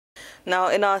Now,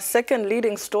 in our second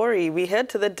leading story, we head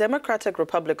to the Democratic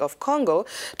Republic of Congo,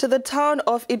 to the town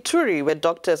of Ituri, where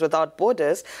Doctors Without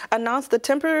Borders announced the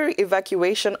temporary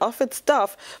evacuation of its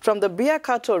staff from the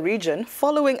Biakato region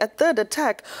following a third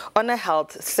attack on a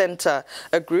health center.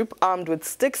 A group armed with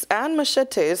sticks and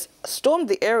machetes stormed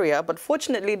the area, but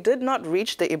fortunately did not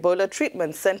reach the Ebola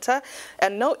treatment center,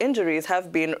 and no injuries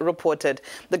have been reported.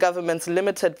 The government's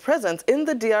limited presence in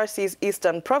the DRC's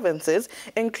eastern provinces,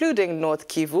 including North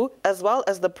Kivu, as well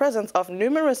as the presence of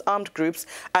numerous armed groups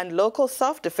and local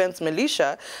self-defense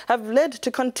militia, have led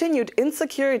to continued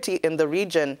insecurity in the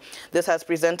region. This has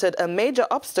presented a major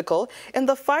obstacle in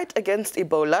the fight against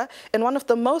Ebola in one of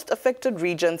the most affected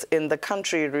regions in the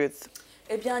country, Ruth.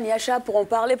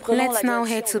 Let's now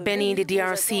head to Beni in the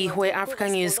DRC, where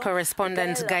Africanews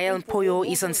correspondent Gaël Poyo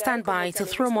is on standby to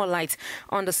throw more light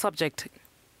on the subject.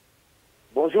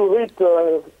 Bonjour Ruth,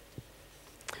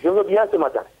 je veux bien ce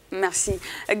matin. Merci.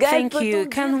 Thank you.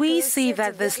 Can we see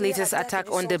that this latest attack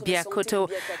on the Biakato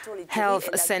Health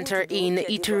Center in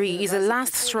Ituri is the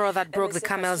last straw that broke the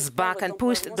camel's back and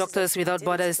pushed Doctors Without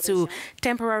Borders to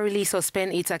temporarily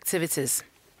suspend its activities?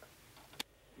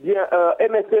 Bien,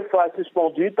 MSF a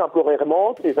suspendu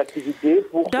temporairement ses activités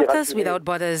pour Doctors Without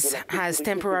Borders has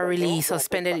temporarily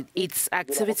suspended its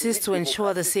activities to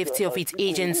ensure the safety of its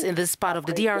agents in this part of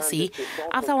the DRC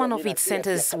after one of its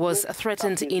centers was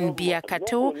threatened in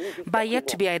Biakato by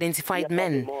yet-to-be-identified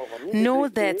men. No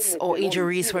deaths or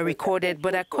injuries were recorded,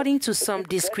 but according to some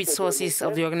discreet sources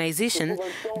of the organization,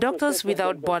 Doctors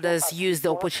Without Borders used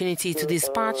the opportunity to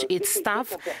dispatch its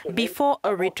staff before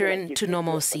a return to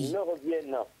normalcy.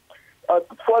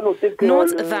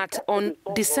 Note that on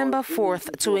December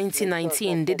 4th,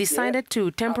 2019, they decided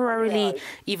to temporarily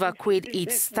evacuate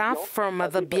its staff from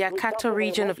the Biakato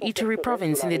region of Ituri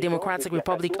province in the Democratic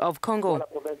Republic of Congo.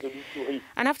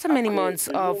 And after many months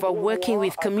of working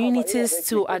with communities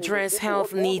to address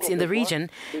health needs in the region,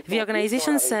 the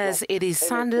organization says it is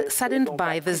saddened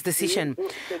by this decision.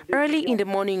 Early in the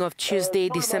morning of Tuesday,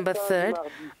 December 3rd,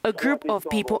 a group of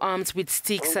people armed with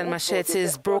sticks and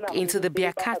machetes broke into the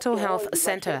Biakato Health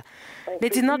Center. They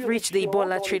did not reach the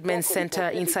Ebola treatment center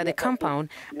inside the compound,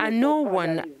 and no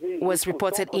one was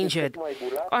reported injured.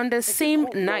 On the same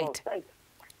night,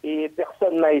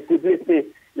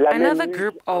 another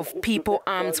group of people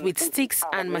armed with sticks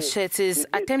and machetes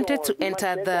attempted to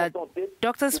enter the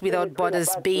Doctors Without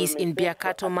Borders base in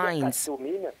Biakato mines.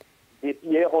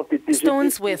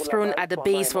 Stones were thrown at the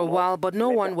base for a while, but no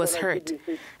one was hurt.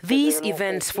 These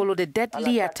events followed a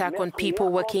deadly attack on people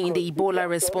working in the Ebola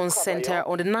Response Center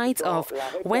on the night of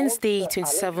Wednesday,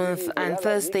 27th and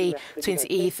Thursday,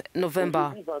 28th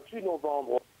November.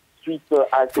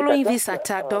 Following this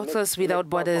attack, Doctors Without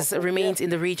Borders remains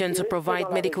in the region to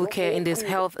provide medical care in these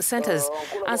health centers,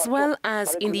 as well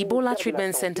as in the Ebola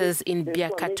treatment centers in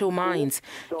Biakato mines,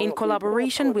 in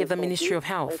collaboration with the Ministry of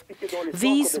Health.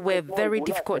 These were very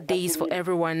difficult days for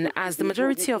everyone, as the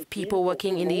majority of people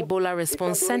working in the Ebola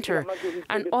Response Center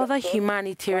and other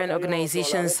humanitarian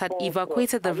organizations had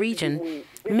evacuated the region,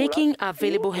 making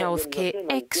available health care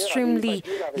extremely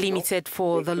limited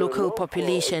for the local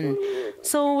population.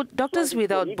 So, Doctors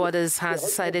Without Borders has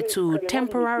decided to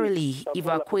temporarily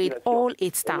evacuate all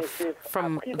its staff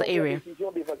from the area.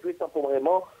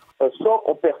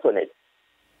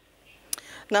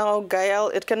 Now,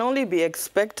 Gaël, it can only be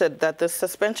expected that this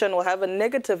suspension will have a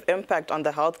negative impact on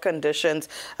the health conditions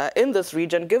in this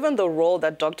region, given the role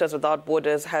that Doctors Without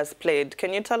Borders has played.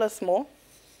 Can you tell us more?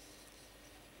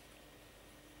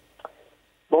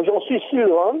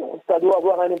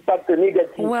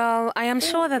 Well, I am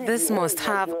sure that this must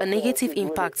have a negative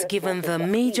impact given the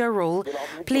major role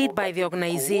played by the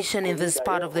organization in this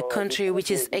part of the country,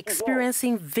 which is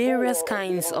experiencing various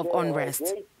kinds of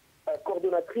unrest.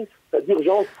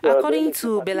 According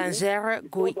to Bélangère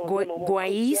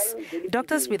Guayis,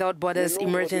 Doctors Without Borders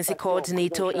emergency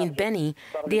coordinator in Beni,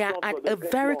 they are at a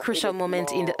very crucial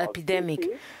moment in the epidemic,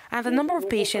 and the number of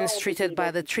patients treated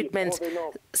by the treatment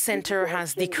center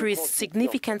has decreased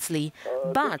significantly,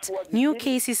 but new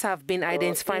cases have been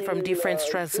identified from different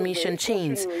transmission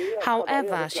chains.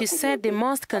 However, she said they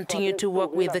must continue to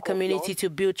work with the community to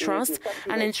build trust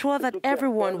and ensure that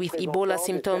everyone with Ebola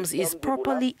symptoms is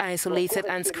properly isolated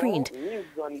and screened.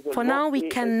 For now, we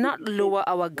cannot lower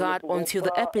our guard until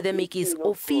the epidemic is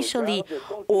officially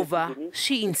over,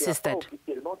 she insisted.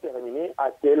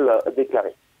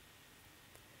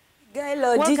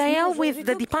 Well, Gaël, with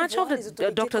the departure of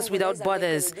the Doctors Without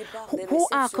Borders, who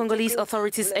are Congolese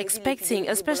authorities expecting,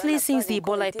 especially since the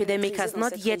Ebola epidemic has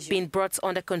not yet been brought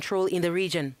under control in the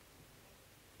region?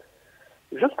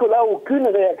 jusque-là, aucune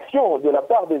réaction de la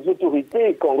part des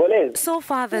autorités congolaises. So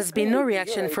far, there's been no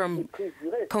reaction from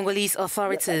Congolese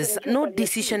authorities. No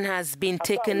decision has been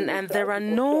taken, and there are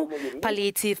no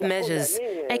palliative measures,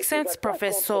 except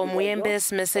Professor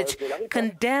Muyembe's message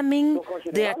condemning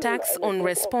the attacks on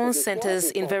response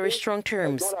centers in very strong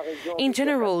terms. In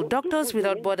general, Doctors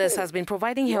Without Borders has been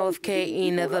providing health care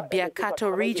in the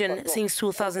Biakato region since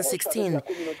 2016.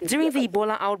 During the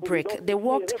Ebola outbreak, they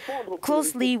worked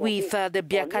closely with the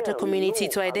Biakato community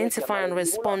to identify and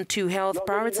respond to health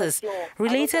priorities,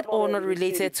 related or not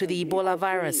related to the Ebola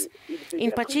virus.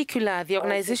 In particular, the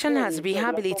organization has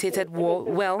rehabilitated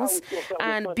wells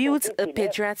and built a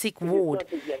pediatric ward.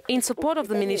 In support of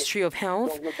the Ministry of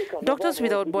Health, Doctors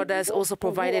Without Borders also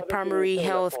provided primary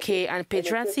health care and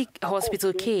pediatric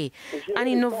hospital care. And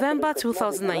in November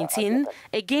 2019,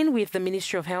 again with the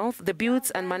Ministry of Health, they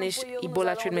built and managed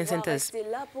Ebola treatment centers.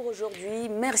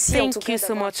 Thank you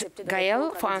so much,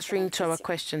 Gaël, for answering to our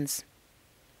questions.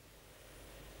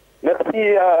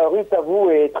 Merci Ruth, à vous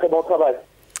et très bon travail.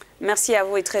 Merci à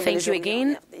vous et très belle Thank you journée.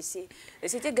 again.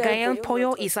 Gaël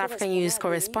Poyo is Africanews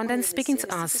correspondent speaking to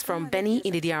us from Beni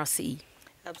in the DRC.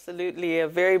 Absolutely. A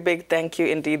very big thank you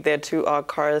indeed there to our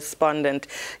correspondent.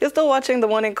 You're still watching The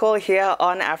Morning Call here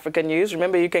on Africanews.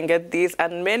 Remember, you can get these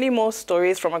and many more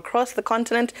stories from across the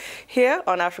continent here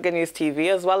on Africanews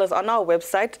TV, as well as on our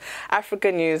website,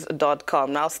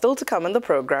 africanews.com. Now, still to come in the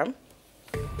program.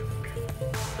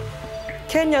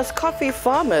 Kenya's coffee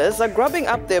farmers are grubbing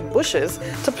up their bushes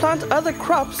to plant other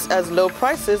crops as low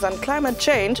prices and climate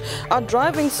change are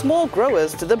driving small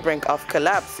growers to the brink of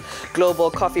collapse.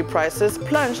 Global coffee prices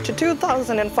plunged to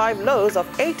 2005 lows of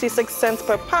 86 cents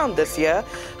per pound this year,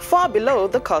 far below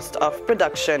the cost of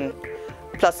production.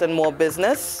 Plus, in more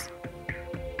business,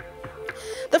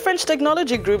 the French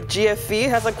technology group GFE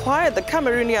has acquired the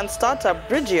Cameroonian startup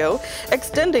Brigio,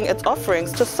 extending its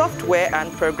offerings to software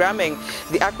and programming.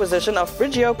 The acquisition of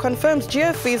Brigio confirms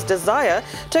GFE's desire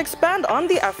to expand on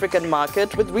the African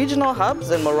market with regional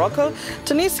hubs in Morocco,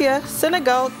 Tunisia,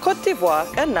 Senegal, Cote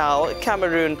d'Ivoire, and now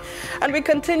Cameroon. And we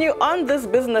continue on this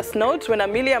business note when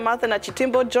Amelia Martha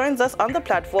Chitimbo joins us on the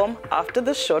platform after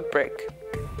this short break.